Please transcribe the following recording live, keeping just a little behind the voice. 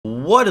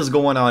What is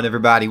going on,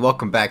 everybody?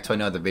 Welcome back to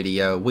another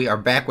video. We are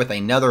back with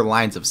another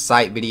lines of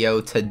sight video.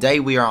 Today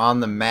we are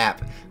on the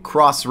map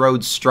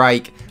Crossroads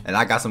Strike, and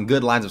I got some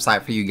good lines of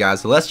sight for you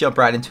guys. So let's jump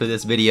right into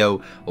this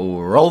video.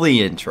 Roll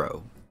the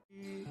intro.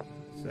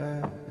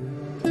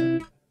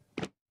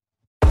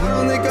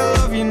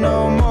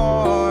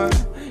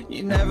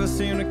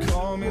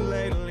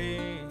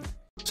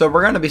 So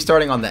we're going to be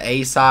starting on the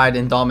A side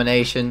in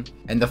domination,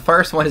 and the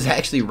first one is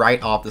actually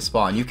right off the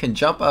spawn. You can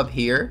jump up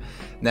here.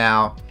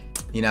 Now,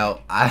 you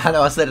know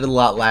I said it a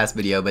lot last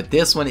video, but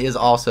this one is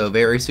also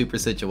very super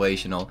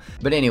situational.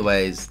 But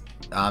anyways,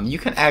 you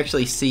can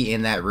actually see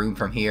in that room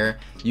from here.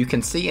 You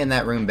can see in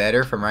that room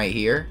better from right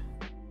here.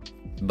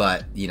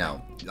 But, you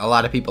know, a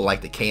lot of people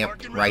like to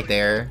camp right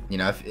there. You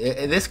know, if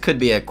this could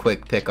be a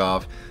quick pick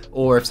off,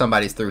 or if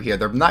somebody's through here,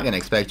 they're not going to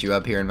expect you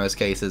up here in most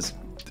cases.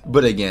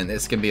 But again,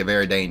 this can be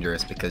very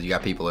dangerous because you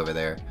got people over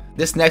there.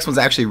 This next one's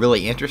actually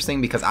really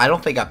interesting because I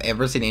don't think I've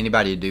ever seen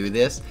anybody do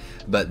this,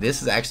 but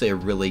this is actually a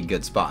really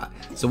good spot.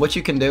 So what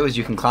you can do is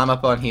you can climb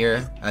up on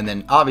here, and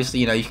then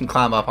obviously, you know, you can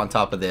climb up on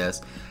top of this,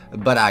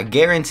 but I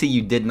guarantee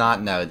you did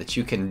not know that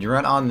you can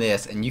run on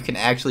this and you can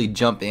actually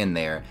jump in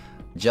there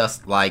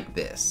just like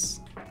this.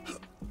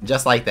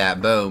 Just like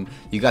that, boom.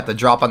 You got the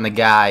drop on the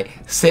guy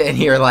sitting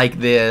here like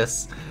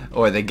this,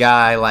 or the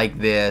guy like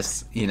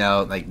this, you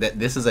know, like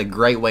this is a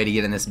great way to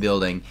get in this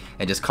building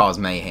and just cause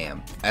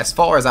mayhem. As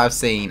far as I've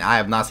seen, I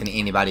have not seen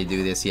anybody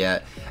do this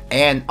yet.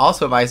 And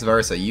also vice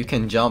versa, you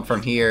can jump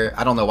from here.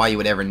 I don't know why you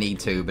would ever need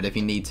to, but if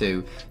you need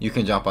to, you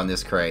can jump on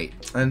this crate.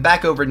 And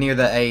back over near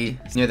the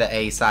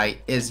A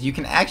site is you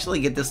can actually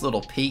get this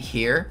little peak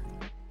here.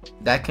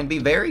 That can be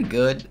very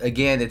good.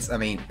 Again, I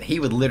mean,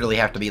 he would literally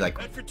have to be like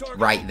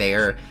right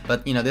there,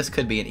 but you know, this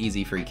could be an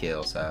easy free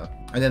kill. So,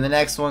 and then the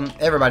next one,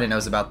 everybody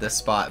knows about this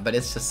spot, but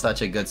it's just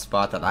such a good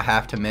spot that I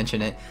have to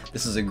mention it.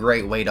 This is a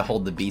great way to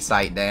hold the B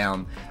site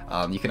down.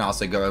 You can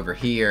also go over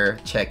here,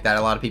 check that.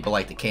 A lot of people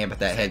like to camp at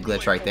that head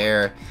glitch right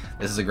there.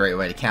 This is a great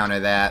way to counter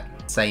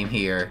that. Same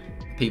here.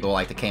 People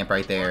like to camp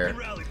right there.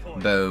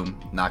 Boom,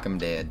 knock them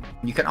dead.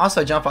 You can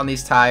also jump on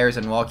these tires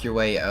and walk your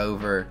way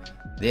over.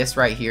 This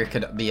right here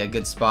could be a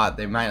good spot.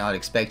 They might not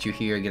expect you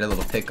here. Get a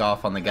little pick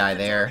off on the guy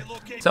there.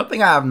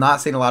 Something I have not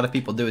seen a lot of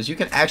people do is you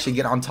can actually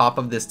get on top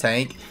of this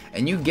tank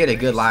and you get a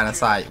good line of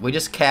sight. We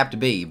just capped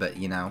B, but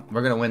you know,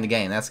 we're going to win the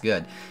game. That's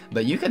good.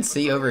 But you can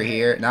see over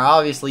here. Now,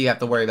 obviously, you have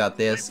to worry about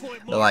this.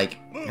 But like,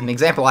 an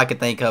example I could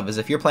think of is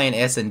if you're playing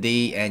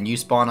S&D and you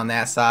spawn on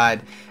that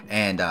side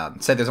and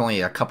say there's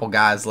only a couple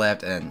guys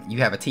left and you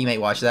have a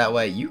teammate watch that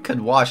way, you could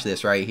watch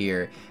this right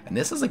here. And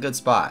this is a good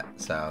spot.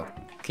 So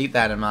keep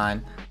that in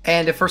mind.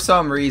 And if for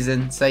some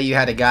reason, say you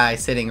had a guy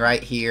sitting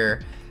right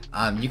here,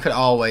 you could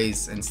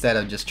always, instead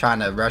of just trying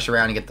to rush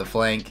around and get the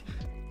flank,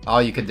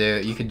 all you could do,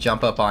 you could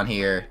jump up on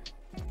here,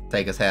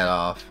 take his head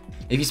off.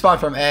 If you spawn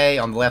from A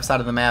on the left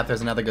side of the map,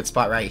 there's another good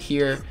spot right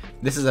here.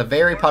 This is a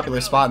very popular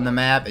spot in the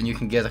map, and you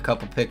can get a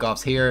couple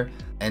pickoffs here.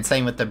 And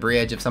same with the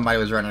bridge. If somebody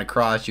was running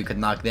across, you could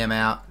knock them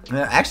out.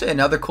 Actually,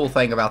 another cool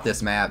thing about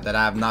this map that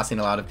I've not seen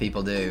a lot of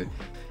people do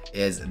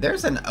is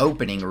there's an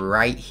opening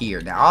right here.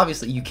 Now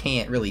obviously you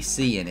can't really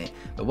see in it,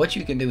 but what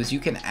you can do is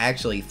you can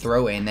actually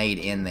throw a nade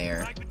in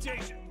there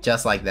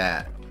just like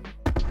that,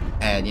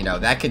 and you know,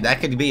 that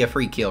could be a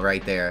free kill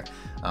right there.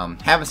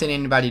 Haven't seen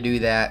anybody do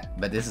that,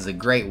 but this is a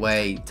great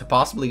way to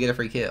possibly get a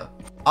free kill.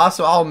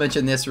 Also, I'll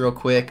mention this real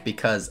quick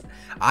because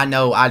I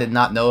know I did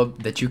not know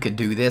that you could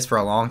do this for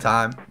a long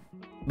time.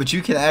 But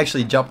you can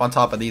actually jump on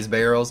top of these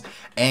barrels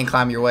and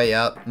climb your way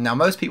up. Now,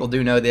 most people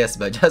do know this,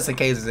 but just in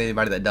case there's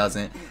anybody that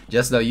doesn't,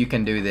 just know you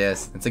can do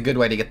this. It's a good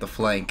way to get the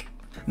flank.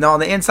 Now, on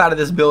the inside of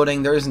this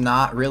building, there's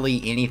not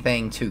really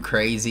anything too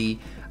crazy.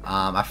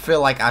 I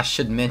feel like I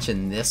should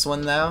mention this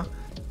one, though.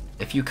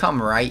 If you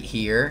come right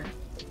here,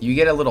 you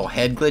get a little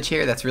head glitch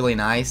here. That's really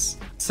nice.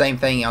 Same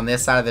thing on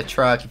this side of the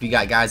truck. If you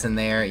got guys in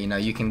there, you know,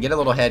 you can get a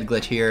little head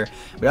glitch here.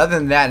 But other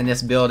than that, in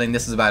this building,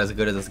 this is about as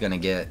good as it's going to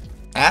get.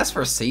 As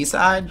for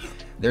Seaside,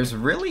 there's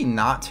really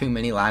not too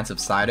many lines of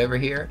sight over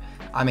here.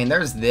 I mean,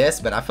 there's this,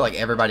 but I feel like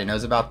everybody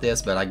knows about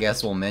this, but I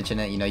guess we'll mention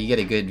it. You know, you get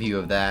a good view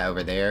of that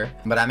over there.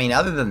 But I mean,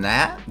 other than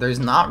that, there's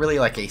not really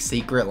like a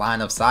secret line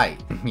of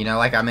sight. You know,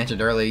 like I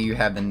mentioned earlier, you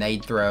have the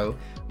nade throw.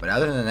 But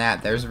other than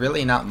that, there's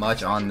really not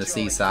much on the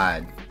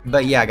seaside.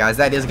 But yeah, guys,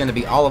 that is going to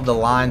be all of the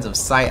lines of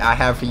sight I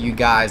have for you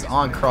guys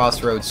on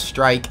Crossroads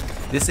Strike.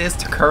 This is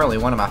currently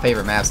one of my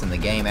favorite maps in the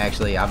game,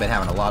 actually. I've been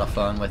having a lot of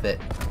fun with it.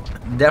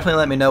 Definitely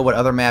let me know what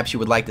other maps you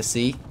would like to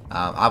see.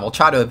 I will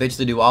try to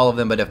eventually do all of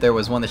them, but if there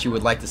was one that you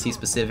would like to see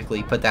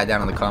specifically, put that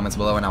down in the comments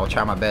below and I will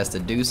try my best to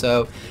do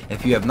so.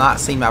 If you have not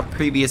seen my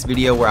previous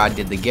video where I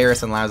did the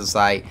Garrison lines of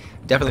sight,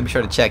 definitely be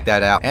sure to check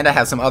that out. And I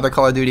have some other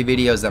Call of Duty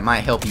videos that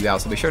might help you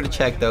out, so be sure to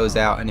check those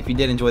out. And if you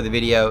did enjoy the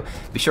video,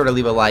 be sure to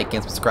leave a like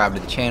and subscribe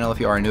to the channel if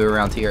you are new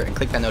around here, and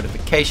click that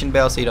notification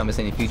bell so you don't miss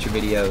any future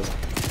videos.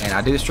 And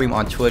I do stream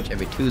on Twitch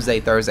every Tuesday,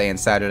 Thursday, and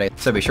Saturday,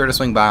 so be sure to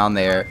swing by on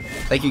there.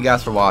 Thank you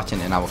guys for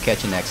watching, and I will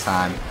catch you next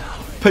time.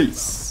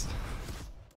 Peace!